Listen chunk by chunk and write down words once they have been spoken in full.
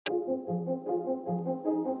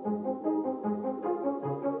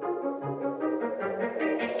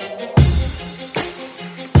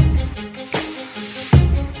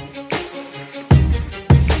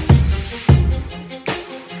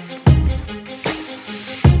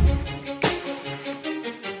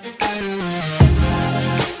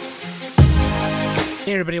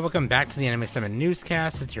Hey everybody, welcome back to the Anime Summit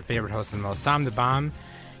Newscast. It's your favorite host and most, Sam the Bomb.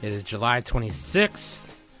 It is July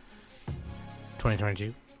 26th,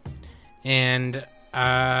 2022. And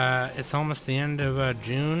it's almost the end of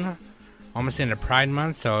June, almost the end of Pride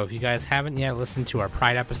Month. So if you guys haven't yet listened to our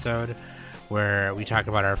Pride episode, where we talk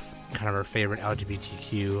about our favorite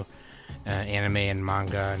LGBTQ anime and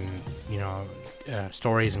manga and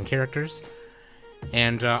stories and characters.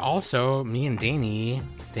 And also, me and Danny,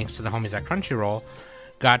 thanks to the homies at Crunchyroll,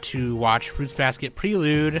 got to watch Fruits Basket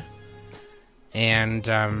Prelude. And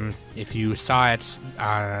if you saw it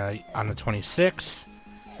on the 26th,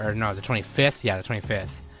 or no, the 25th, yeah, the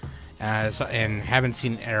 25th, and haven't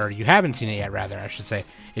seen, or you haven't seen it yet, rather, I should say.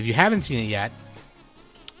 If you haven't seen it yet,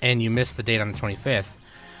 and you missed the date on the 25th,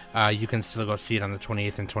 you can still go see it on the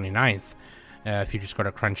 28th and 29th, if you just go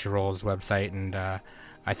to Crunchyroll's website, and I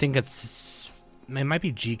think it might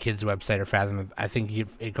be G-Kid's website or Fathom. I think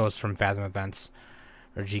it goes from Fathom Events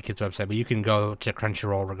or G-Kid's website, but you can go to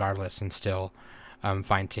Crunchyroll regardless and still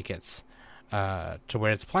find tickets to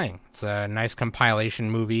where it's playing. It's a nice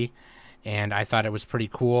compilation movie, and I thought it was pretty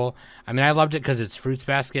cool. I mean, I loved it because it's Fruits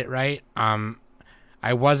Basket, right?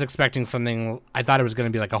 I was expecting something. I thought it was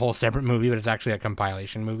going to be like a whole separate movie, but it's actually a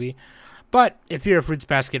compilation movie. But if you're a Fruits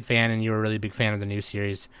Basket fan and you're a really big fan of the new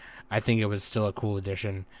series, I think it was still a cool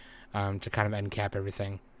addition to kind of end cap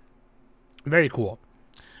everything. Very cool.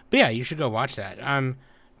 But yeah, you should go watch that.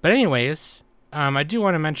 But anyways, I do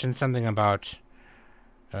want to mention something about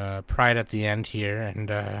Pride at the end here,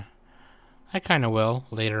 and I kind of will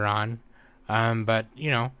later on. But,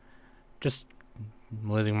 just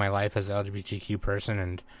living my life as an LGBTQ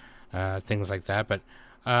person and things like that. But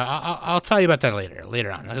I'll tell you about that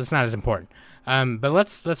later on. It's not as important. But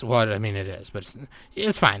let's well, I mean, it is, but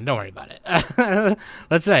it's fine. Don't worry about it.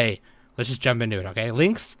 Let's just jump into it, okay?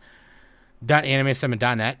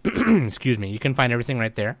 Links.animesummit.net. Excuse me. You can find everything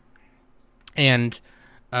right there. And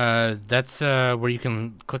that's where you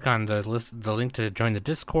can click on the link to join the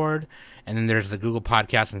Discord. And then there's the Google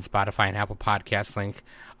Podcast and Spotify and Apple Podcast link,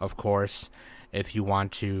 of course, if you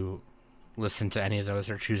want to listen to any of those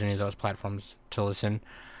or choose any of those platforms to listen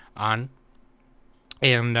on.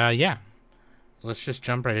 And yeah, let's just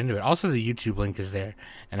jump right into it. Also, the YouTube link is there,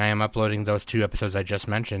 and I am uploading those 2 episodes I just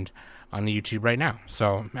mentioned on the YouTube right now,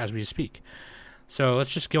 so as we speak. So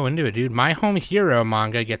let's just go into it, dude. My Home Hero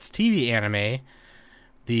manga gets TV anime.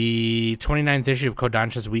 The 29th issue of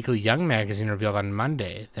Kodansha's weekly Young magazine revealed on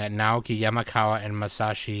Monday that Naoki Yamakawa and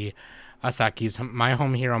Masashi Asaki's My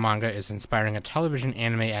Home Hero manga is inspiring a television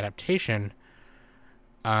anime adaptation.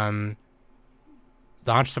 Launched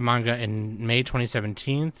the manga in May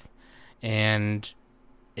 2017, and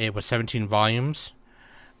it was 17 volumes.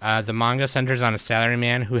 The manga centers on a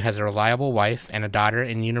salaryman who has a reliable wife and a daughter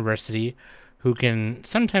in university who can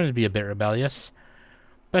sometimes be a bit rebellious,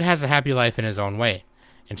 but has a happy life in his own way,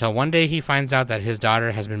 until one day he finds out that his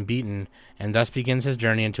daughter has been beaten, and thus begins his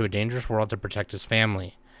journey into a dangerous world to protect his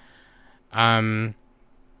family. Yeah,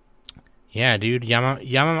 dude,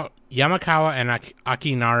 Yamakawa and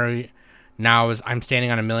Akinaru Now's I'm Standing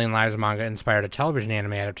on a Million Lives manga inspired a television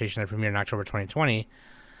anime adaptation that premiered in October 2020.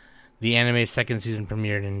 The anime's second season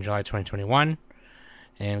premiered in July 2021,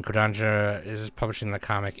 and Kodansha is publishing the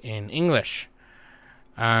comic in English.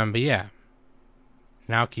 But yeah,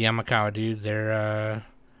 Naoki Yamakawa, dude,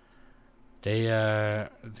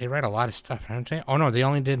 they write a lot of stuff, aren't they? Oh no, they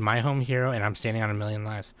only did My Home Hero and I'm Standing on a Million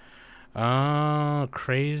Lives. Oh,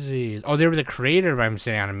 crazy. Oh, they were the creator of I'm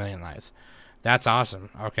Standing on a Million Lives. That's awesome.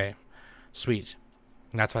 Okay, sweet.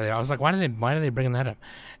 That's why I was like, why are they bringing that up?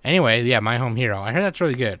 Anyway, yeah, My Home Hero. I heard that's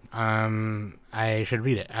really good. I should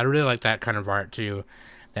read it. I really like that kind of art too.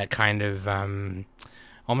 That kind of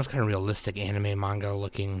almost kind of realistic anime manga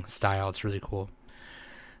looking style. It's really cool.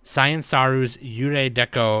 Science Saru's Yurei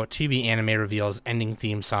Deko TV anime reveals ending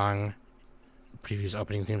theme song. Previews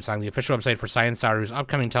opening theme song. The official website for Science Saru's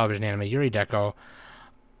upcoming television anime Yurei Deko,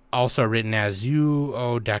 also written as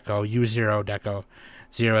U-O Deko, U-Zero Deko.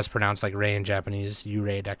 Zero is pronounced like Ray in Japanese,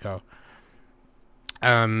 Yurei Deko.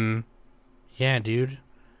 Yeah, dude.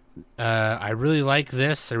 I really like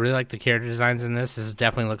this. I really like the character designs in this. This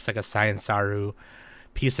definitely looks like a Science Saru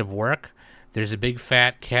piece of work. There's a big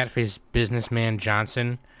fat cat-faced businessman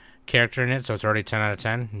Johnson character in it, so it's already 10 out of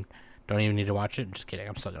 10. Don't even need to watch it. Just kidding.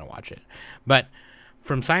 I'm still going to watch it. But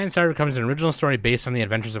from Science Saru comes an original story based on the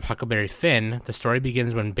adventures of Huckleberry Finn. The story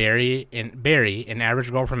begins when Barry, an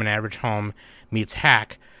average girl from an average home, meets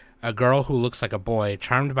Hack, a girl who looks like a boy.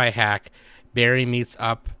 Charmed by Hack, Barry meets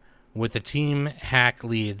up with the team Hack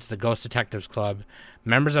leads, the Ghost Detectives Club.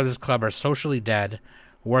 Members of this club are socially dead,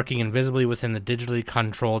 working invisibly within the digitally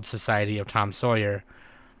controlled society of Tom Sawyer.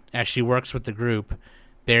 As she works with the group,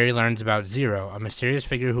 Barry learns about Zero, a mysterious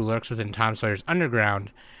figure who lurks within Tom Sawyer's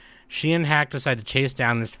underground. She and Hack decide to chase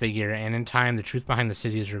down this figure, and in time, the truth behind the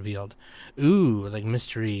city is revealed. Ooh, like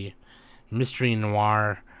mystery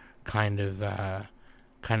noir kind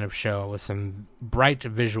of show with some bright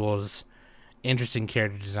visuals, interesting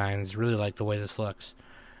character designs. Really like the way this looks.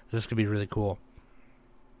 This could be really cool.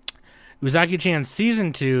 Uzaki-chan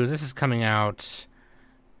Season 2, this is coming out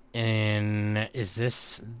in...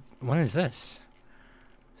 when is this?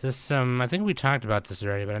 Is this, I think we talked about this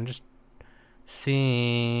already, but I'm just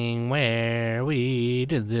seeing where we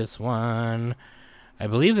did this one. I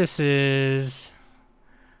believe this is...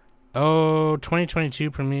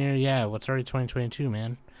 2022 premiere. Yeah, what's already 2022,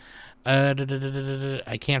 man?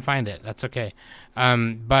 I can't find it. That's okay.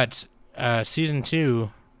 But Season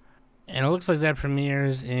 2... And it looks like that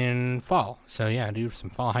premieres in fall. So yeah, dude, some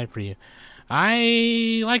fall hype for you.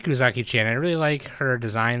 I like Uzaki-chan. I really like her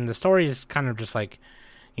design. The story is kind of just like,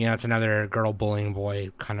 it's another girl bullying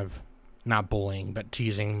boy, kind of, not bullying, but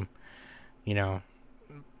teasing, kind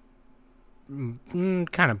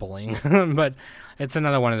of bullying. But it's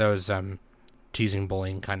another one of those teasing,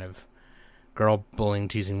 bullying, kind of girl bullying,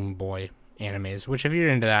 teasing boy animes. Which if you're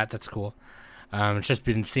into that, that's cool. It's just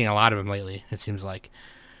been seeing a lot of them lately, it seems like.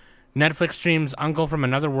 Netflix streams Uncle from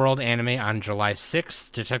Another World anime on July 6th.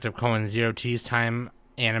 Detective Conan Zero T's Time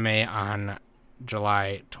anime on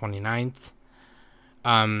July 29th.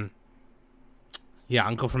 Uncle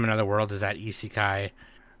from Another World is that isekai.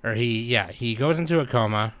 Or he goes into a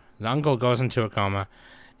coma. The uncle goes into a coma.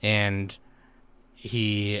 And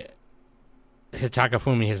Hitakafumi,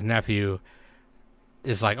 his nephew,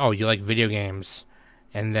 is like, oh, you like video games?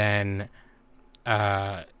 And then,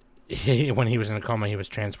 when he was in a coma, he was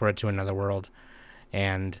transported to another world,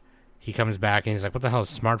 and he comes back and he's like, what the hell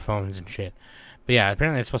is smartphones and shit? But yeah,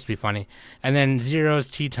 apparently it's supposed to be funny. And then Zero's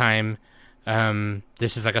Tea Time,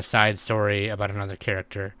 this is like a side story about another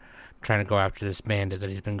character trying to go after this bandit that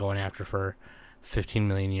he's been going after for 15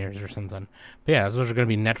 million years or something. But yeah, those are going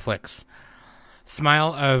to be Netflix.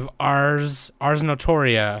 Smile of Ars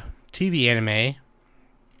Notoria TV anime.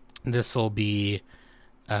 This will be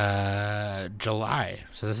July,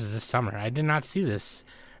 so this is this summer. I did not see this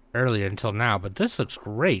earlier until now, but this looks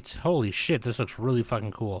great. Holy shit, this looks really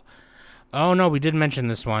fucking cool. Oh no, we did mention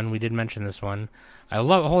this one.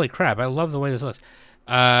 Holy crap, I love the way this looks.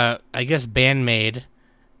 I guess Bandmaid's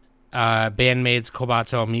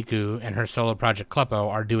Kobato Miku and her solo project Kleppo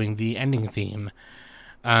are doing the ending theme.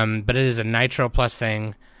 But it is a Nitro Plus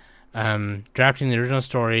thing. Drafting the original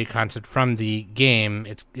story concept from the game,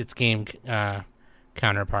 its game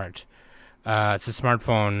counterpart. It's a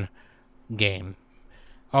smartphone game.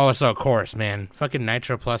 Oh, so of course, man. Fucking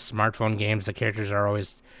Nitro Plus smartphone games, the character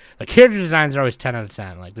designs are always 10 out of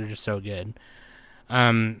 10. Like, they're just so good.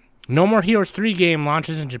 No More Heroes 3 game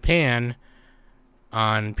launches in Japan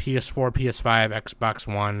on PS4, PS5, Xbox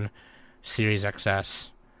One, Series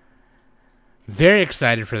XS. Very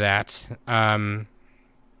excited for that.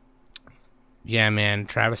 Yeah, man.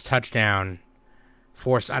 Travis Touchdown,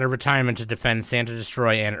 forced out of retirement to defend Santa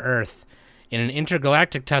Destroy and Earth in an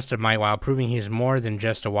intergalactic test of might while proving he's more than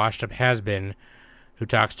just a washed-up has-been who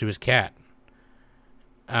talks to his cat.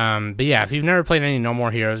 But yeah, if you've never played any No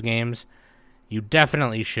More Heroes games, you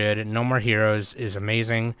definitely should. No More Heroes is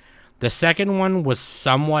amazing. The second one was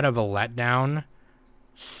somewhat of a letdown.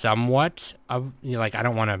 I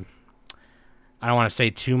don't want to say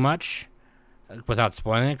too much without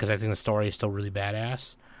spoiling it, because I think the story is still really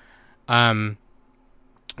badass.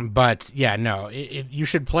 But yeah, no, if you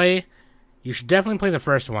should definitely play the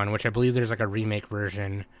first one, which I believe there's like a remake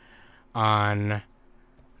version on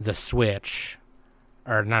the Switch,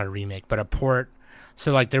 or not a remake, but a port.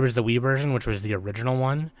 So like there was the Wii version, which was the original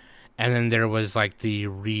one, and then there was like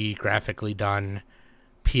the graphically done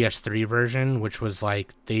PS3 version, which was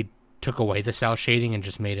like they took away the cell shading and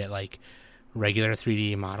just made it like regular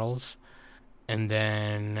 3D models, and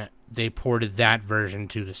then they ported that version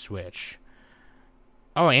to the Switch.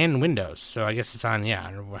 Oh, and Windows. So I guess it's on,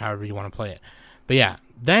 however you want to play it. But yeah,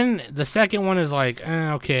 then the second one is like,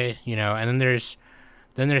 okay, and then there's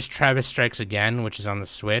Travis Strikes Again, which is on the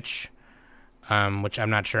Switch, which I'm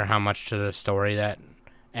not sure how much to the story that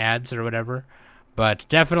adds or whatever. But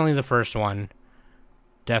definitely the first one.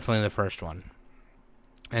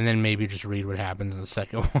 And then maybe just read what happens in the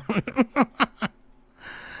second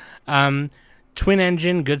one. Twin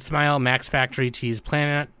Engine, Good Smile, Max Factory tease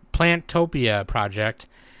Plantopia project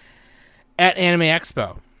at Anime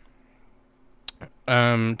Expo.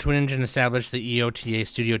 Twin Engine established the EOTA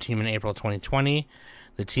studio team in April 2020.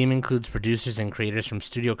 The team includes producers and creators from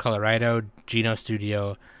Studio Colorado, Geno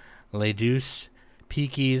Studio, Le Deuce,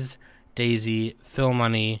 Peakies, Daisy, Phil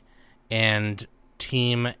Money, and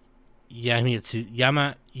Team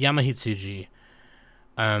Yamahitsuji.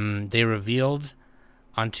 They revealed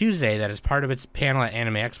on Tuesday that as part of its panel at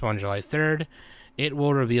Anime Expo on July 3rd, it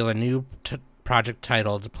will reveal a new project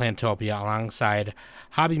titled Plantopia alongside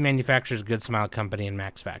hobby manufacturers Good Smile Company and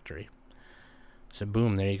Max Factory. So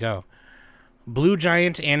boom, there you go. Blue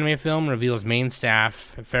Giant anime film reveals main staff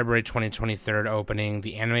February 2023 opening.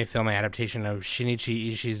 The anime film adaptation of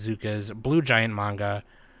Shinichi Ishizuka's Blue Giant manga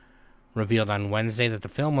revealed on Wednesday that the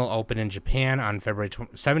film will open in Japan on February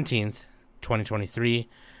 17th, 2023.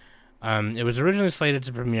 It was originally slated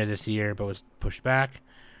to premiere this year, but was pushed back.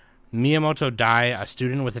 Miyamoto Dai, a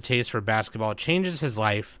student with a taste for basketball, changes his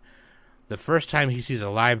life. The first time he sees a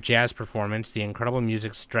live jazz performance, the incredible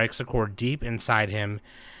music strikes a chord deep inside him,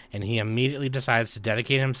 and he immediately decides to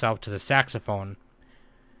dedicate himself to the saxophone.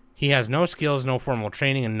 He has no skills, no formal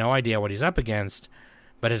training, and no idea what he's up against,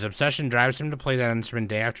 but his obsession drives him to play that instrument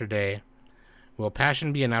day after day. Will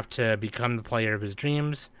passion be enough to become the player of his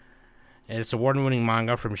dreams? It's award-winning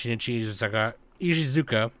manga from Shinichi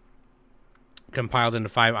Ishizuka, compiled into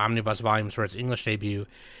 5 omnibus volumes for its English debut,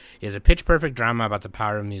 is a pitch-perfect drama about the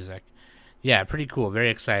power of music. Yeah, pretty cool, very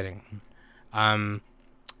exciting.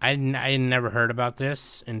 I never heard about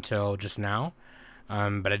this until just now,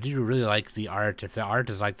 but I do really like the art. If the art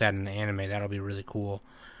is like that in the anime, that'll be really cool.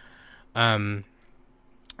 Yuzuru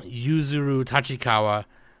Tachikawa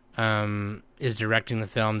is directing the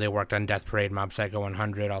film. They worked on Death Parade, Mob Psycho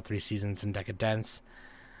 100, all 3 seasons, and Decadence.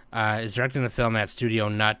 Is directing the film at Studio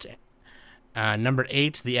Nut. Number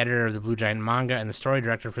 8, the editor of the Blue Giant manga and the story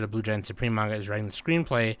director for the Blue Giant Supreme manga, is writing the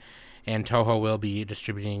screenplay, and Toho will be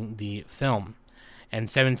distributing the film. And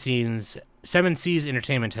Seven Seas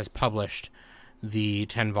Entertainment has published the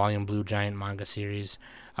 10-volume Blue Giant manga series.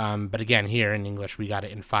 But again, here in English, we got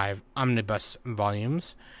it in 5 omnibus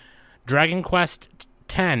volumes. Dragon Quest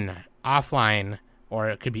X offline, or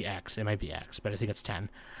it could be X. It might be X, but I think it's 10.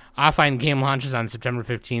 Offline game launches on September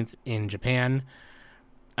 15th in Japan.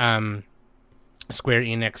 Square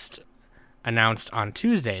Enix announced on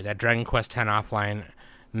Tuesday that Dragon Quest X offline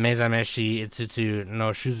Mezameshi Itsutsu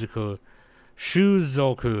no Shuzoku,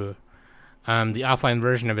 the offline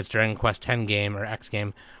version of its Dragon Quest X game, or X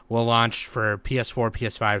game, will launch for PS4,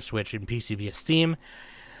 PS5, Switch, and PC via Steam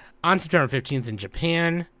on September 15th in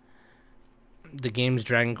Japan. The game's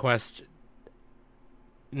Dragon Quest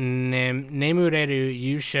Nemureru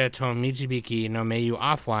Yusha to Michibiki no Meiyu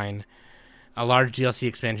offline, a large DLC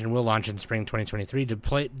expansion, will launch in spring 2023,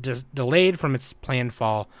 delayed from its planned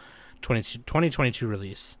fall 2022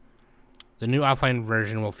 release. The new offline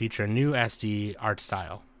version will feature a new SD art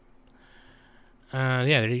style. Yeah,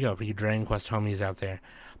 there you go for you Dragon Quest homies out there.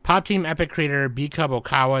 Pop Team Epic creator B-Cub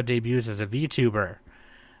Okawa debuts as a VTuber.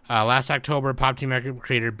 Last October, Pop Team Epic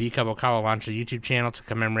creator B-Cub Okawa launched a YouTube channel to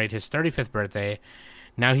commemorate his 35th birthday.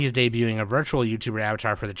 Now he's debuting a virtual YouTuber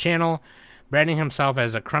avatar for the channel, branding himself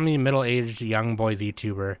as a crummy middle-aged young boy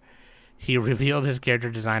VTuber. He revealed his character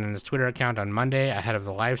design on his Twitter account on Monday ahead of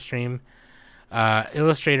the live stream.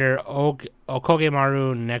 Illustrator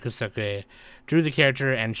Okogemaru Nekusuke drew the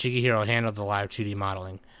character, and Shigehiro handled the live 2D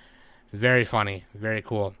modeling. Very funny. Very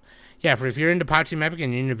cool. Yeah, if you're into Pop Team Epic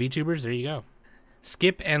and you're into VTubers, there you go.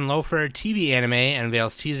 Skip and Loafer TV anime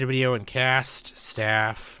unveils teaser video and cast,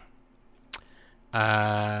 staff.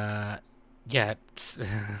 Yeah.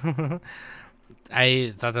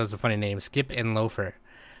 I thought that was a funny name. Skip and Loafer.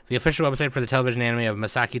 The official website for the television anime of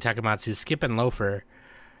Masaki Takamatsu's Skip and Loafer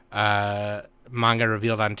manga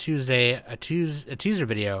revealed on Tuesday a teaser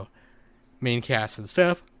video, main cast and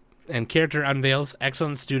stuff, and character unveils.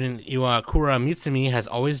 Excellent student Iwakura Mitsumi has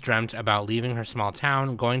always dreamt about leaving her small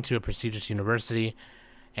town, going to a prestigious university,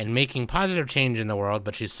 and making positive change in the world,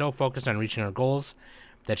 but she's so focused on reaching her goals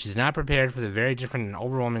that she's not prepared for the very different and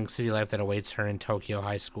overwhelming city life that awaits her in Tokyo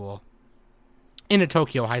High School.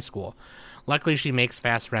 Luckily, she makes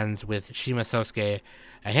fast friends with Shima Sosuke,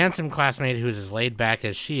 a handsome classmate who's as laid back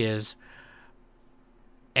as she is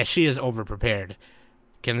overprepared.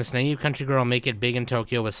 Can this naive country girl make it big in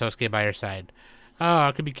Tokyo with Sosuke by her side? Oh,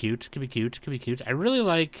 it could be cute. I really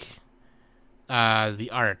like the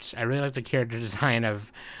art. I really like the character design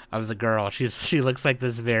of the girl. She looks like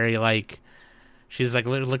this very looks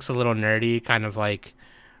a little nerdy, kind of like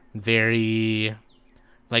very.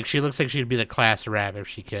 Like, she looks like she'd be the class rep if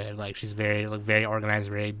she could. Like, she's very organized,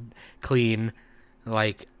 very clean.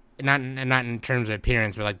 Like, not in terms of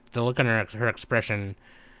appearance, but, like, the look on her expression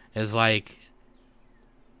is, like,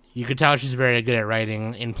 you could tell she's very good at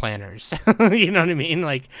writing in planners. You know what I mean?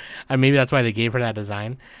 Like, maybe that's why they gave her that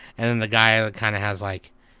design. And then the guy kind of has,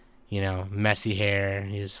 like, you know, messy hair.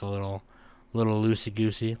 He's a little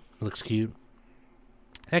loosey-goosey. Looks cute.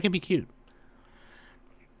 That could be cute.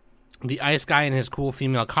 The Ice Guy and His Cool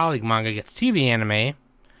Female Colleague manga gets TV anime.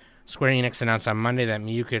 Square Enix announced on Monday that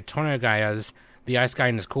Miyuki Tonagaya's The Ice Guy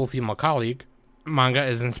and His Cool Female Colleague manga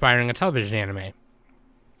is inspiring a television anime.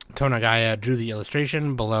 Tonagaya drew the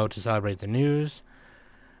illustration below to celebrate the news.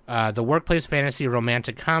 The workplace fantasy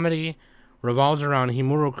romantic comedy revolves around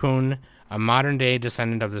Himuro-kun, a modern-day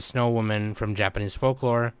descendant of the Snow Woman from Japanese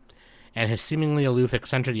folklore, and his seemingly aloof,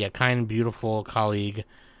 eccentric yet kind, beautiful colleague,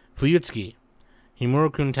 Fuyutsuki.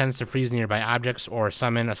 Himuro-kun tends to freeze nearby objects or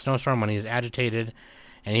summon a snowstorm when he is agitated,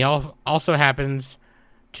 and he also happens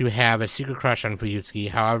to have a secret crush on Fuyutsuki.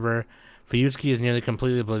 However, Fuyutsuki is nearly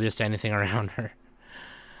completely oblivious to anything around her.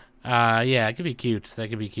 Yeah, it could be cute. That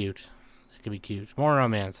could be cute. That could be cute. More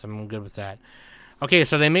romance. I'm good with that. Okay,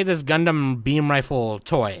 so they made this Gundam beam rifle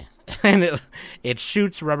toy, and it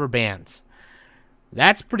shoots rubber bands.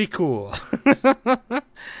 That's pretty cool.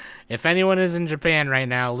 If anyone is in Japan right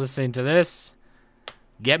now listening to this,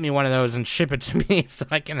 get me one of those and ship it to me so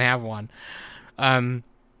I can have one.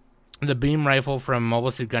 The beam rifle from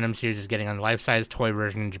Mobile Suit Gundam series is getting a life-size toy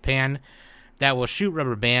version in Japan that will shoot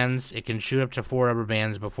rubber bands. It can shoot up to 4 rubber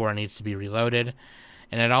bands before it needs to be reloaded.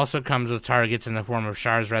 And it also comes with targets in the form of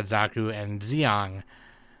Char's Red Zaku and Zeong.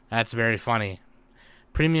 That's very funny.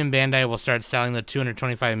 Premium Bandai will start selling the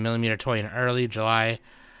 225mm toy in early July,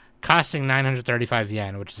 costing 935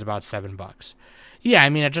 yen, which is about $7. Yeah, I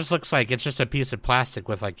mean, it just looks like it's just a piece of plastic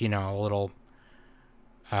with, like, a little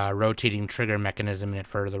rotating trigger mechanism in it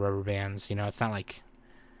for the rubber bands. It's not like,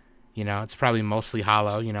 it's probably mostly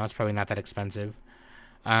hollow. It's probably not that expensive.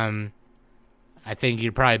 I think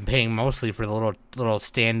you're probably paying mostly for the little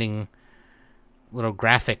standing, little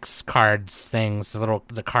graphics cards things,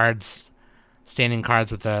 the cards, standing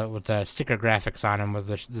cards with the sticker graphics on them with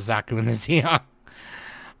the Zaku and the Zeong.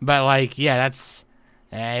 But, like, yeah, that's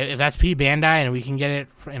if that's P Bandai and we can get it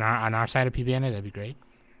on our side of P Bandai, that'd be great.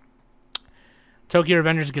 Tokyo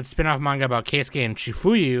Revengers gets spin-off manga about Keisuke and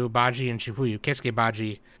Chifuyu, Baji and Chifuyu. Keisuke,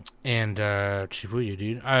 Baji, and Chifuyu,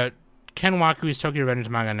 dude. Ken Wakui's Tokyo Revengers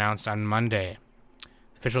manga announced on Monday,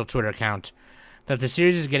 official Twitter account, that the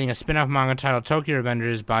series is getting a spin-off manga titled Tokyo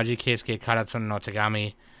Revengers Baji Keisuke Karatsu no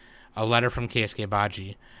Tegami, a letter from Keisuke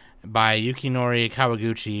Baji, by Yukinori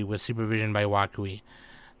Kawaguchi with supervision by Wakui.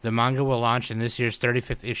 The manga will launch in this year's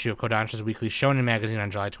 35th issue of Kodansha's weekly Shonen magazine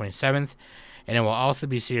on July 27th, and it will also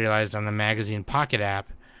be serialized on the magazine Pocket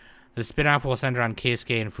app. The spin-off will center on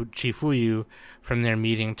Keisuke and Chifuyu from their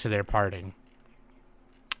meeting to their parting.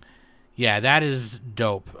 Yeah, that is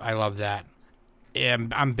dope. I love that.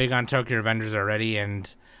 I'm big on Tokyo Revengers already,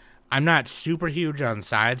 and I'm not super huge on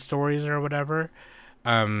side stories or whatever.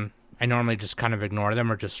 I normally just kind of ignore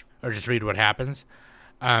them or just read what happens.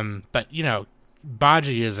 But,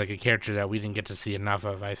 Baji is like a character that we didn't get to see enough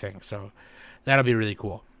of, I think. So that'll be really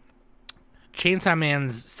cool. Chainsaw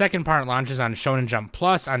Man's second part launches on Shonen Jump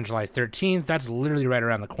Plus on July 13th. That's literally right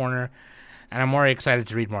around the corner. And I'm already excited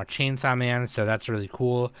to read more Chainsaw Man, so that's really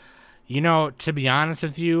cool. To be honest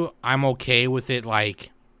with you, I'm okay with it, like,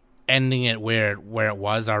 ending it where it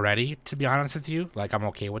was already, to be honest with you. Like, I'm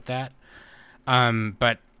okay with that.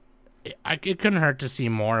 But it couldn't hurt to see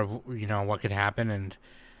more of, what could happen and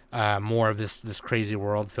more of this crazy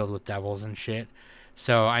world filled with devils and shit.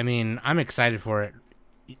 So, I mean, I'm excited for it.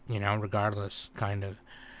 Regardless, kind of.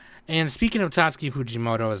 And speaking of Tatsuki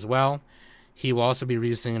Fujimoto as well, he will also be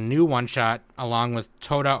releasing a new one-shot along with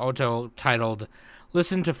Toda Oto titled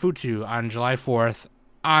Listen to Futu on July 4th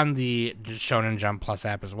on the Shonen Jump Plus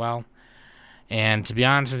app as well. And to be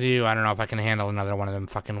honest with you, I don't know if I can handle another one of them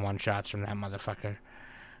fucking one-shots from that motherfucker.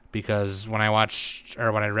 Because when I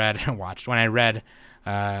read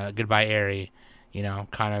Goodbye Eri,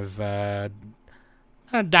 kind of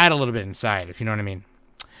died a little bit inside, if you know what I mean.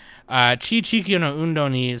 Chi Chikyo no Undo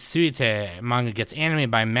ni Suite manga gets anime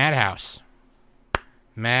by Madhouse.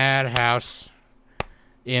 Madhouse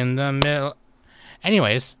in the middle.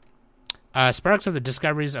 Anyways, sparks of the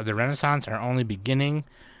discoveries of the Renaissance are only beginning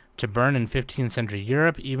to burn in 15th century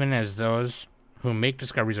Europe, even as those who make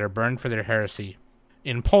discoveries are burned for their heresy.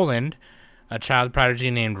 In Poland, a child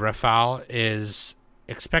prodigy named Rafał is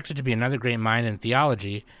expected to be another great mind in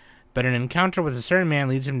theology, but an encounter with a certain man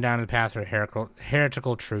leads him down the path of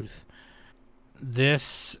heretical truth.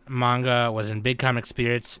 This manga was in Big Comic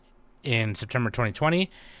Spirits in September 2020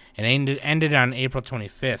 and ended on April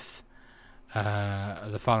 25th,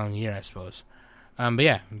 the following year, I suppose. But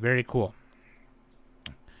yeah, very cool.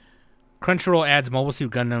 Crunchyroll adds Mobile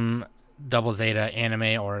Suit Gundam Double Zeta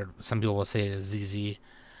anime, or some people will say it is ZZ.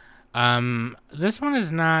 This one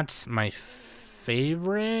is not my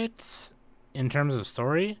favorite in terms of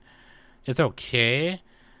story. It's okay.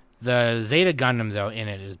 The Zeta Gundam though in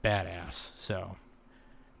it is badass. So,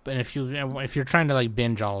 but if you're trying to like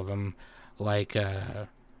binge all of them, like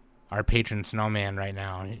our patron Snowman right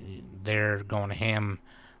now, they're going ham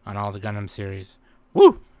on all the Gundam series.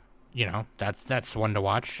 Woo! That's one to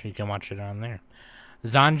watch. You can watch it on there.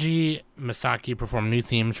 Zanji Masaki performed new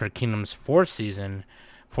themes for Kingdom's fourth season.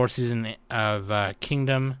 Fourth season of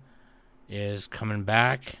Kingdom is coming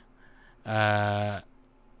back. I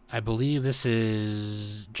believe this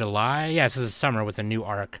is July. Yeah, this is summer with a new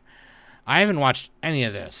arc. I haven't watched any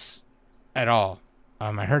of this at all.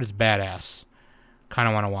 I heard it's badass. Kind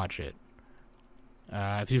of want to watch it.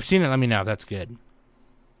 If you've seen it, let me know if that's good.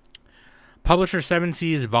 Publisher 7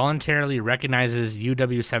 Seas voluntarily recognizes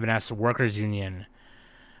UW7S Workers Union.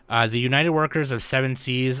 The United Workers of 7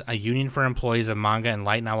 Seas, a union for employees of manga and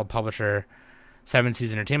light novel publisher 7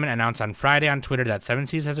 Seas Entertainment, announced on Friday on Twitter that 7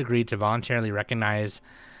 Seas has agreed to voluntarily recognize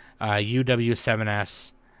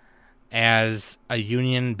UW7S as a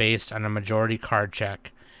union based on a majority card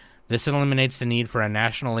check. This eliminates the need for a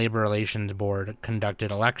National Labor Relations Board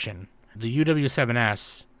conducted election. The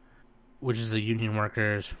UW7S, which is the union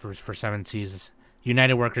workers for 7 Seas,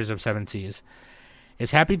 United Workers of 7 Seas,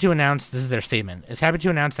 is happy to announce, this is their statement, is happy to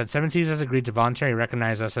announce that 7 Seas has agreed to voluntarily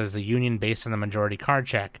recognize us as the union based on the majority card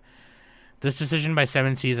check. This decision by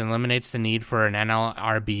 7 Seas eliminates the need for an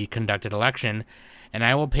NLRB conducted election, and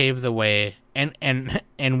I will pave the way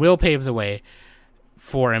and will pave the way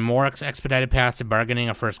for a more expedited path to bargaining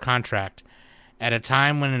a first contract. At a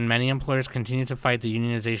time when many employers continue to fight the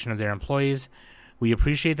unionization of their employees, we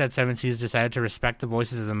appreciate that 7 Seas decided to respect the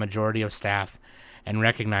voices of the majority of staff and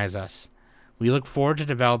recognize us. We look forward to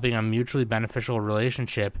developing a mutually beneficial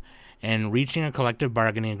relationship and reaching a collective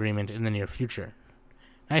bargaining agreement in the near future.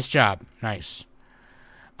 Nice job. Nice.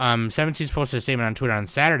 7 Seas posted a statement on Twitter on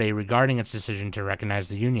Saturday regarding its decision to recognize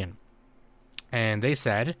the union. And they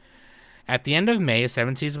said, at the end of May,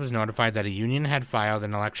 7 Seas was notified that a union had filed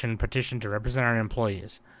an election petition to represent our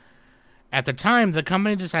employees. At the time, the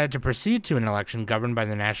company decided to proceed to an election governed by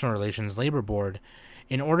the National Relations Labor Board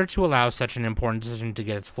in order to allow such an important decision to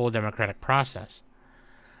get its full democratic process.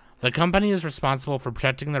 The company is responsible for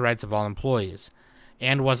protecting the rights of all employees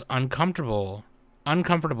and was uncomfortable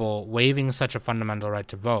waiving such a fundamental right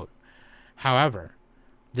to vote. However,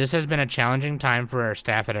 this has been a challenging time for our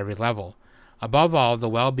staff at every level. Above all, the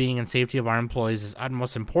well-being and safety of our employees is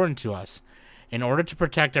utmost important to us. In order to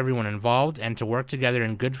protect everyone involved and to work together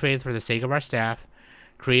in good faith for the sake of our staff,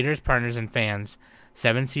 creators, partners, and fans,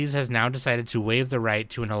 7 Seas has now decided to waive the right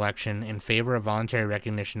to an election in favor of voluntary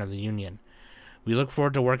recognition of the union. We look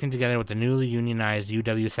forward to working together with the newly unionized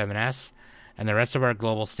UW7S and the rest of our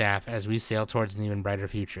global staff as we sail towards an even brighter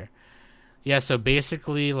future. Yeah, so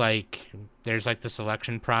basically, there's this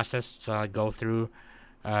election process to go through,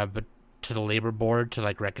 but to the labor board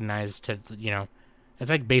to recognize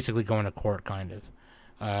it's basically going to court kind of,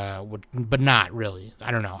 but not really.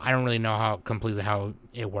 I don't know. I don't really know how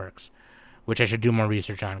it works, which I should do more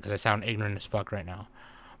research on because I sound ignorant as fuck right now.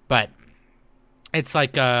 But it's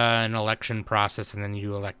an election process, and then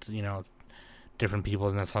you elect different people,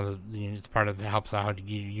 and that's how it's part of helps out how to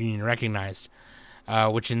get your union recognized.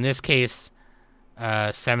 Which in this case,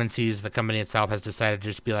 7 Seas, the company itself, has decided to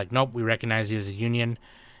just be nope, we recognize you as a union,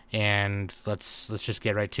 and let's just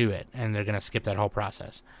get right to it. And they're gonna skip that whole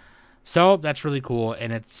process. So that's really cool,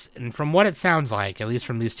 and from what it sounds like, at least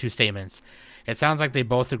from these two statements, it sounds like they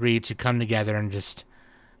both agreed to come together and just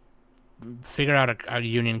figure out a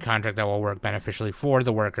union contract that will work beneficially for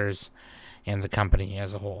the workers and the company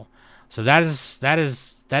as a whole. So that is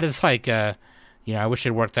I wish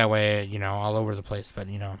it worked that way, all over the place, but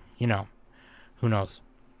who knows?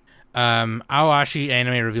 Aoashi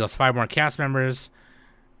Anime reveals 5 more cast members,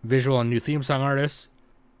 visual and new theme song artists,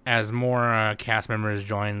 as more cast members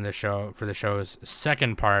join the show for the show's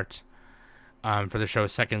second part, for the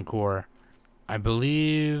show's second core. I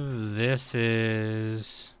believe this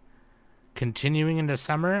is continuing into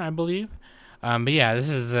summer, I believe. But yeah, this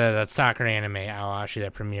is that soccer anime Aoashi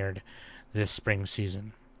that premiered this spring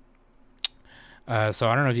season. So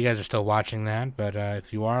I don't know if you guys are still watching that, but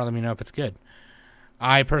if you are, let me know if it's good.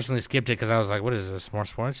 I personally skipped it because I was like, what is this? More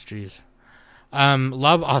sports? Jeez.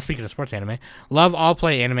 Speaking of sports anime, Love All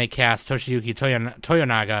Play anime cast Toshiyuki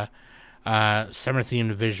Toyonaga,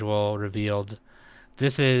 summer-themed visual revealed.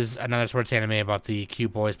 This is another sports anime about the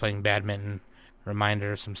cute boys playing badminton.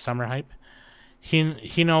 Reminder of some summer hype.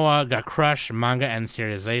 Hinowa got crushed, manga and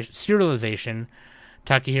serialization.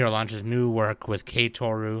 Takahiro launches new work with Kei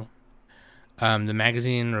Toru. The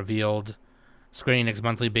magazine revealed, Square Enix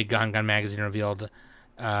Monthly Big Gun magazine revealed,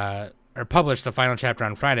 or published the final chapter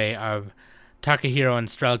on Friday of Takahiro and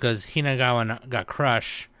Strelka's Hinagawa Got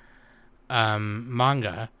Crush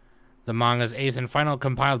manga. The manga's 8th and final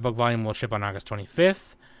compiled book volume will ship on August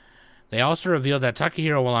 25th. They also revealed that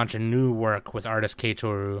Takahiro will launch a new work with artist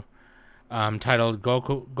Keitoru, titled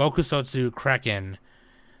Gokusotsu Kraken.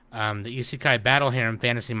 The Isekai Battle Harem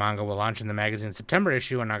fantasy manga will launch in the magazine's September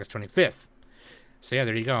issue on August 25th. So yeah,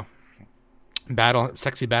 there you go.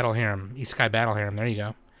 Sexy Battle Harem. Isekai Battle Harem, there you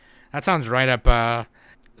go. That sounds right up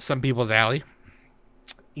some people's alley.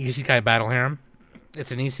 Isekai Battle Harem.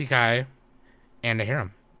 It's an isekai and a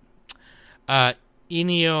harem.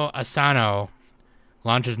 Inio Asano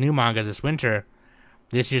launches new manga this winter.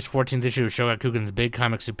 This year's 14th issue of Shogakukan's Big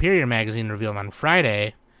Comic Superior magazine revealed on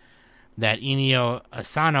Friday that Inio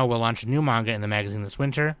Asano will launch a new manga in the magazine this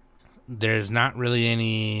winter. There's not really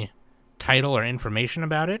any title or information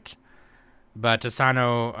about it, but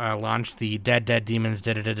Asano launched the Dead Demons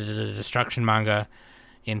Destruction manga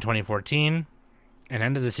in 2014 and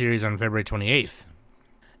ended the series on February 28th.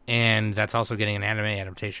 And that's also getting an anime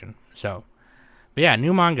adaptation. So, but yeah,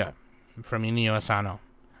 new manga from Inio Asano.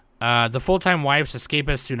 The Full-Time Wife's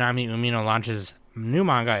Escapist Tsunami Umino launches new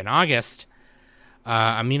manga in August.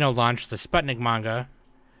 Umino launched the Sputnik manga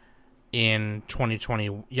in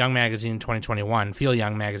 2020, Young Magazine 2021, Feel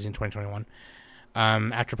Young Magazine 2021,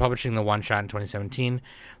 after publishing the one-shot in 2017.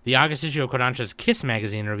 The August issue of Kodansha's Kiss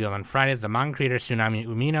magazine revealed on Friday that the manga creator Tsunami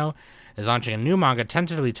Umino is launching a new manga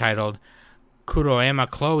tentatively titled Kuroema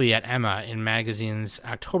Chloe at Emma in magazine's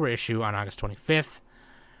October issue on August 25th.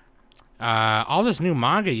 All this new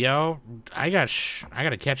manga, yo, I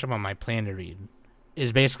gotta catch up on my plan to read.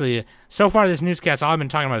 Is basically, so far this newscast, all I've been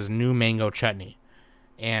talking about is new mango chutney.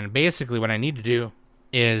 And basically what I need to do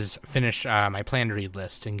is finish my plan to read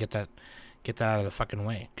list and get that out of the fucking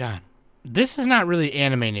way. God. This is not really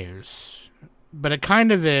anime news, but it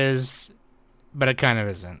kind of is, but it kind of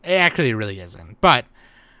isn't. It actually really isn't. But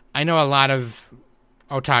I know a lot of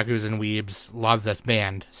otakus and weebs love this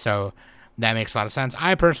band, so that makes a lot of sense.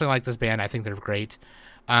 I personally like this band. I think they're great.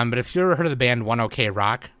 But if you've ever heard of the band 1OK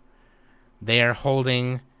Rock, they are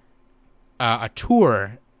holding a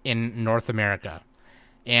tour in North America.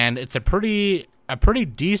 And it's a pretty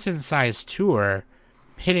decent-sized tour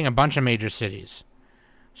hitting a bunch of major cities.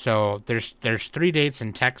 So there's 3 dates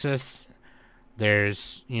in Texas.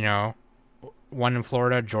 There's, one in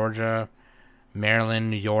Florida, Georgia, Maryland,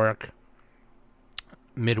 New York,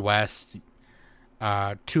 Midwest,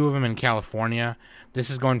 2 of them in California. This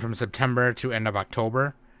is going from September to end of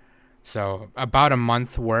October. So about a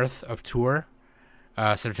month worth of tour,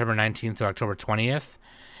 September 19th to October 20th.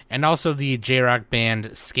 And also the J-Rock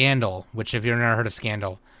band Scandal, which if you've never heard of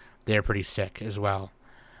Scandal, they're pretty sick as well.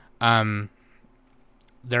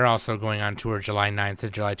 They're also going on tour July 9th to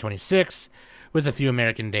July 26th with a few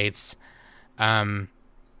American dates. They're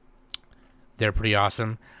pretty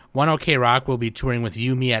awesome. 1OK Rock will be touring with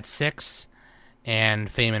You, Me at 6 and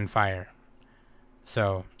Fame and Fire.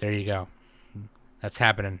 So, there you go. That's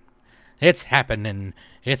happening. It's happening.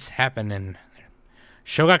 It's happening.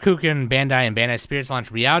 Shogakukan, Bandai, and Bandai Spirits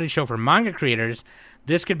launch reality show for manga creators.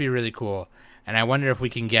 This could be really cool. And I wonder if we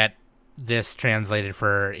can get this translated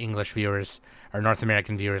for English viewers or North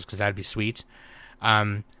American viewers, because that'd be sweet.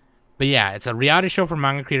 But yeah, it's a reality show for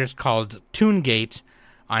manga creators called Toongate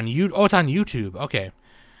on it's on YouTube. Okay.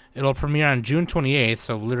 It'll premiere on June 28th,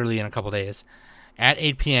 so literally in a couple days, at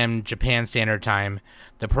 8 p.m. Japan Standard Time.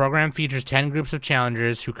 The program features 10 groups of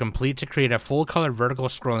challengers who complete to create a full-color vertical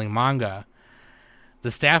scrolling manga.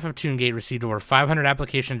 The staff of Toongate received over 500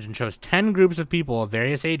 applications and chose 10 groups of people of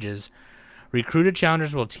various ages. Recruited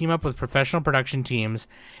challengers will team up with professional production teams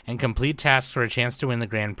and complete tasks for a chance to win the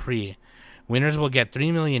Grand Prix. Winners will get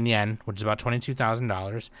 3 million yen, which is about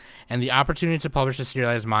 $22,000, and the opportunity to publish a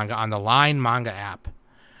serialized manga on the Line Manga app.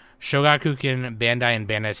 Shogakukan, Bandai, and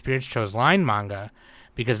Bandai Spirits chose Line Manga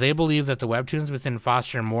because they believe that the webtoons within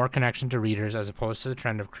foster more connection to readers as opposed to the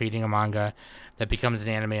trend of creating a manga that becomes an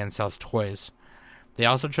anime and sells toys. They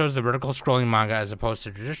also chose the vertical scrolling manga as opposed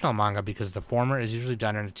to traditional manga because the former is usually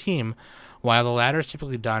done in a team, while the latter is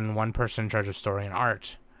typically done one person in charge of story and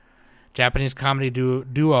art. Japanese comedy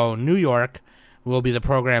duo New York will be the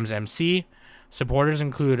program's MC. Supporters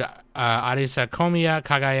include Arisa Komiya,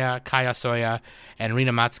 Kagaya, Kaya Soya, and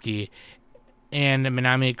Rina Matsuki, and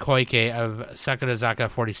Minami Koike of Sakurazaka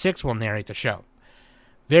 46 will narrate the show.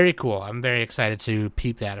 Very cool. I'm very excited to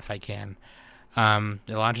peep that if I can.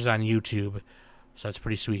 It launches on YouTube, so it's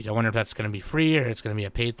pretty sweet. I wonder if that's going to be free or it's going to be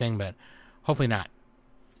a paid thing, but hopefully not.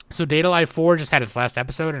 So Data Live 4 just had its last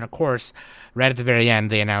episode, and of course, right at the very end,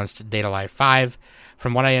 they announced Data Live 5.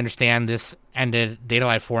 From what I understand, Data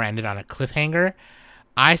Live 4 ended on a cliffhanger.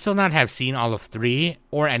 I still not have seen all of 3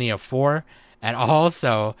 or any of 4 at all,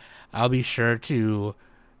 so I'll be sure to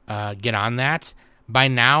get on that. By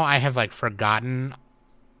now, I have like forgotten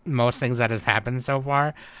most things that have happened so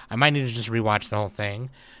far. I might need to just rewatch the whole thing,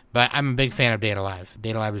 but I'm a big fan of Data Live.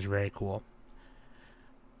 Data Live is very cool.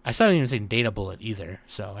 I still haven't even seen Data Bullet either,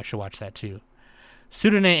 so I should watch that too.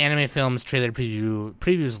 Sudane Anime Films trailer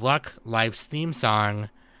previews Luck Life's theme song.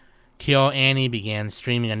 Kyo Annie began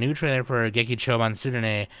streaming a new trailer for Geki Choban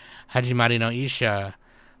Sudane Hajimari no Isha.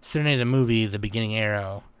 Sudane the movie, The Beginning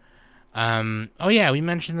Arrow. Oh yeah, we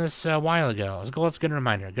mentioned this a while ago. It's a good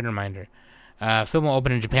reminder. Film will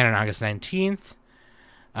open in Japan on August 19th.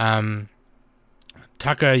 Takayuka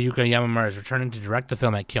Yamamura is returning to direct the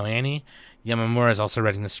film at KyoAni. Yamamura is also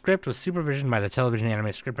writing the script with supervision by the television anime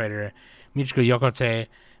scriptwriter Michiko Yokote.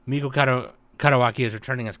 Miko Karawaki is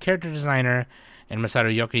returning as character designer, and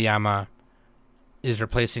Masaru Yokoyama is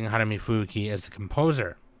replacing Harumi Fuuki as the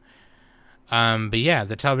composer. But yeah,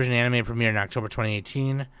 the television anime premiered in October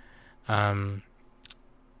 2018. And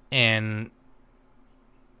Sentai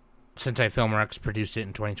Filmworks produced it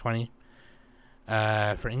in 2020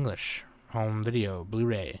 for English home video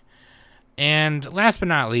Blu-ray. And last but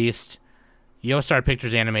not least, YoStar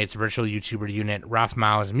Pictures animates virtual YouTuber unit Raf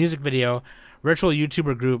Mao's music video. Virtual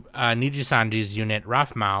YouTuber group Nijisanji's unit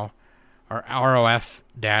Raf Mao, or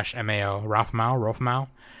ROF-MAO, Raf Mao,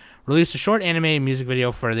 released a short anime music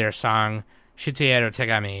video for their song Shiteru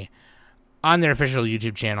Tegami on their official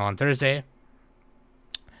YouTube channel on Thursday.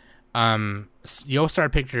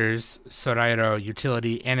 YoStar Pictures Sorairo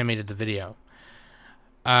Utility animated the video.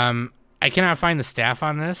 I cannot find the staff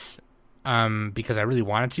on this because I really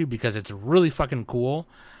wanted to, because it's really fucking cool.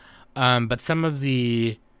 But some of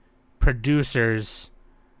the producers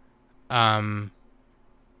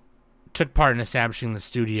took part in establishing the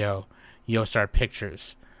studio YoStar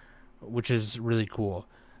Pictures, which is really cool.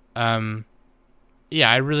 Yeah,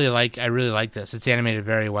 I really like this. It's animated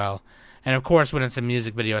very well. And of course, when it's a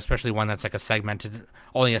music video, especially one that's like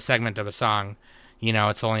only a segment of a song,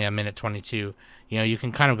 it's only 1:22. You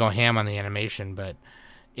can kind of go ham on the animation, but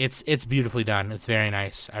it's beautifully done. It's very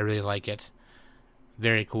nice. I really like it.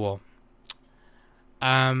 Very cool.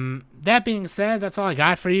 That being said, that's all I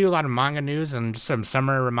got for you. A lot of manga news and just some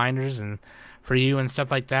summer reminders and for you and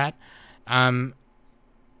stuff like that.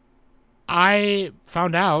 I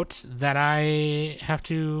found out that I have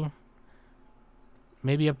to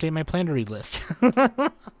maybe update my plan to read list.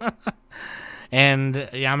 And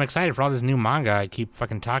yeah, I'm excited for all this new manga I keep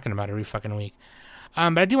fucking talking about every fucking week.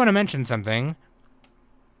 But I do want to mention something.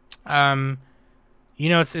 It's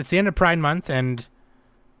the end of Pride Month, and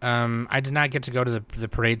I did not get to go to the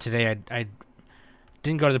parade today. I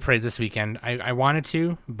didn't go to the parade this weekend. I wanted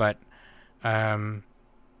to, but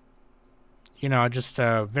just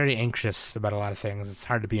very anxious about a lot of things. It's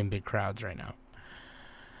hard to be in big crowds right now.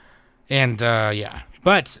 And, yeah.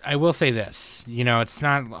 But I will say this, it's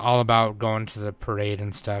not all about going to the parade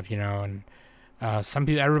and stuff, and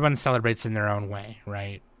everyone celebrates in their own way,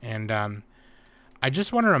 right? And I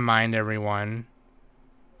just want to remind everyone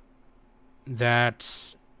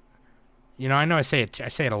that, I know I say it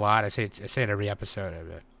a lot. I say it every episode of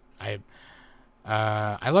it.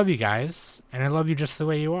 I love you guys, and I love you just the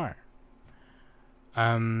way you are.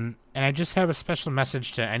 And I just have a special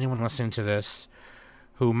message to anyone listening to this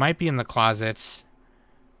who might be in the closet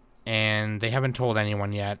and they haven't told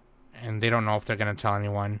anyone yet, and they don't know if they're going to tell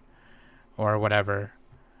anyone or whatever.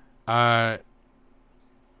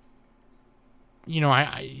 You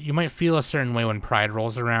might feel a certain way when Pride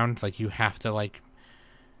rolls around, like you have to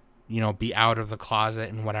be out of the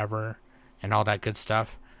closet and whatever and all that good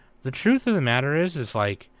stuff. The truth of the matter is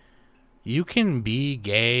like, you can be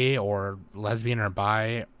gay or lesbian or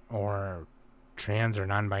bi or trans or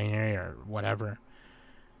non-binary or whatever.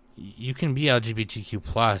 You can be LGBTQ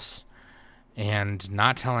plus and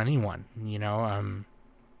not tell anyone,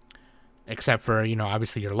 except for,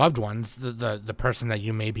 obviously your loved ones. The person that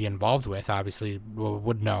you may be involved with obviously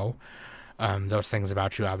would know those things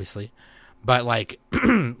about you, obviously. But like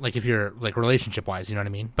if you're like relationship wise, you know what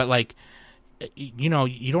I mean? But you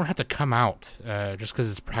don't have to come out just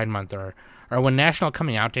because it's Pride Month or when National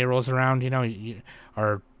Coming Out Day rolls around,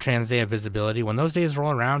 or Trans Day of Visibility. When those days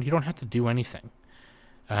roll around, you don't have to do anything.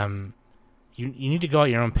 You need to go at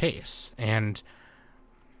your own pace. And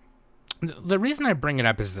the reason I bring it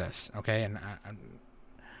up is this, okay? And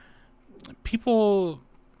people,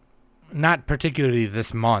 not particularly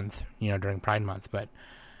this month, during Pride Month, but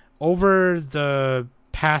over the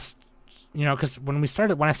past, because when I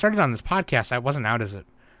started on this podcast, I wasn't out as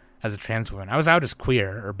a trans woman. I was out as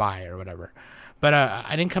queer or bi or whatever, but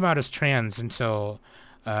I didn't come out as trans until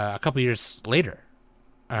a couple years later,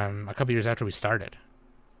 a couple years after we started.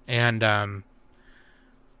 And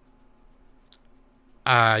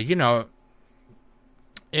you know,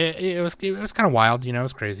 it was kind of wild, you know, it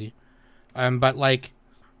was crazy. But like,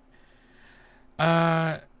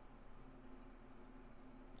 ever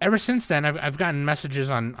since then, I've gotten messages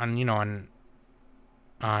on you know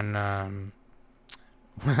on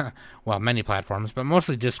well, many platforms, but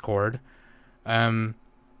mostly Discord, about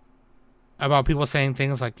people saying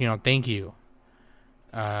things like, you know, thank you,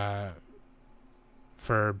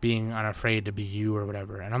 for being unafraid to be you or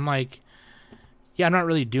whatever. And I'm like, yeah, I'm not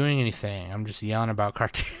really doing anything. I'm just yelling about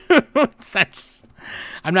cartoons.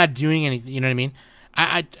 I'm not doing anything. You know what I mean?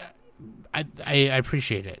 I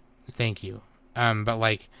appreciate it. Thank you. But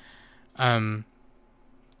like,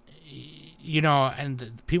 you know,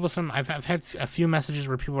 and people, I've had a few messages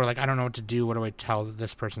where people are like, I don't know what to do. What do I tell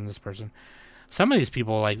this person, this person? Some of these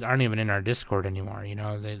people like aren't even in our Discord anymore. You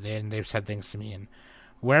know, they've said things to me, and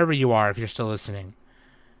wherever you are, if you're still listening,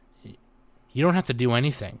 you don't have to do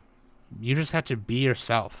anything. You just have to be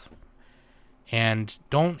yourself, and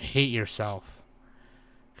don't hate yourself.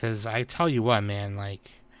 Because I tell you what, man, like,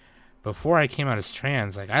 before I came out as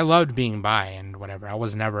trans, like, I loved being bi and whatever. I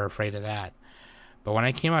was never afraid of that. But when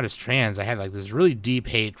I came out as trans, I had like this really deep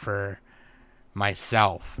hate for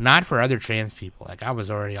myself, not for other trans people. Like, I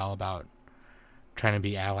was already all about trying to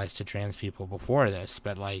be allies to trans people before this,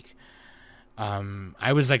 but like,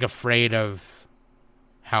 I was like afraid of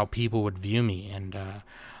how people would view me, and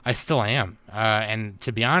I still am. And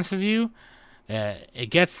to be honest with you, it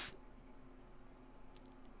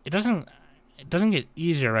doesn't get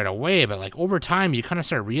easier right away, but like over time, you kind of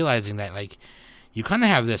start realizing that like you kind of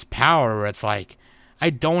have this power where it's like, I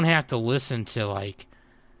don't have to listen to like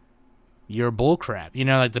your bullcrap. You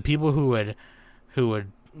know, like the people who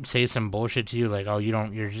would say some bullshit to you, like, oh,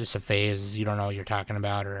 you're just a phase, you don't know what you're talking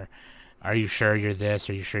about, or are you sure you're this,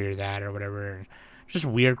 are you sure you're that, or whatever. Just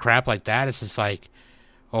weird crap like that. It's just like,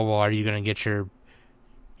 oh, well, are you gonna get your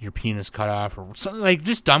penis cut off, or something, like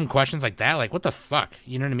just dumb questions like that. Like, what the fuck,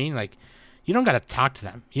 you know what I mean? Like, you don't gotta talk to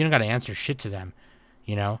them, you don't gotta answer shit to them,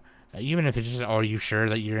 you know. Even if it's just, oh, are you sure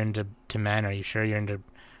that you're into men? Are you sure you're into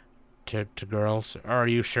to girls? Or are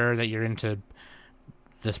you sure that you're into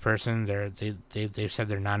this person? They've said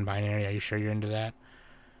they're non-binary. Are you sure you're into that?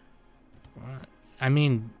 I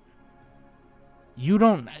mean, you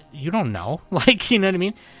don't know. Like, you know what I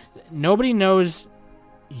mean? Nobody knows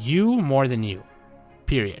you more than you.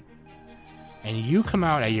 Period. And you come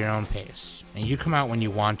out at your own pace. And you come out when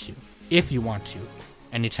you want to. If you want to.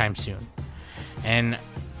 Anytime soon. And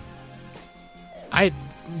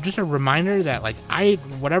just a reminder that like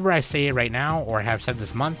whatever I say right now or have said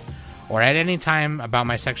this month or at any time about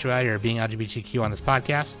my sexuality or being LGBTQ on this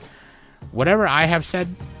podcast, whatever I have said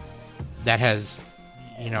that has,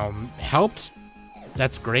 you know, helped,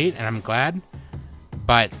 that's great and I'm glad.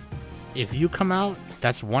 But if you come out,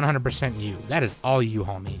 that's 100% you. That is all you,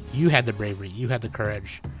 homie. You had the bravery, you had the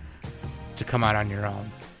courage to come out on your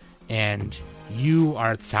own, and you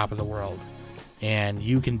are at the top of the world. And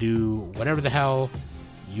you can do whatever the hell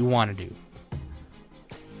you want to do.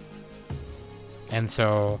 And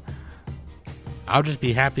so I'll just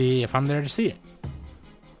be happy if I'm there to see it.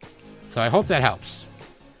 So I hope that helps.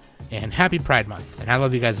 And happy Pride Month. And I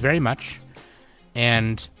love you guys very much.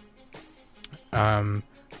 And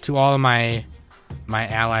to all of my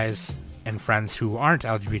allies and friends who aren't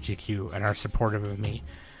LGBTQ and are supportive of me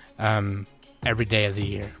every day of the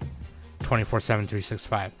year, 24/7,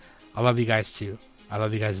 365. I love you guys too. I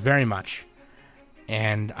love you guys very much.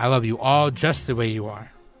 And I love you all just the way you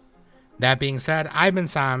are. That being said, I've been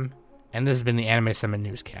Sam, and this has been the Anime Summit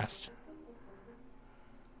Newscast.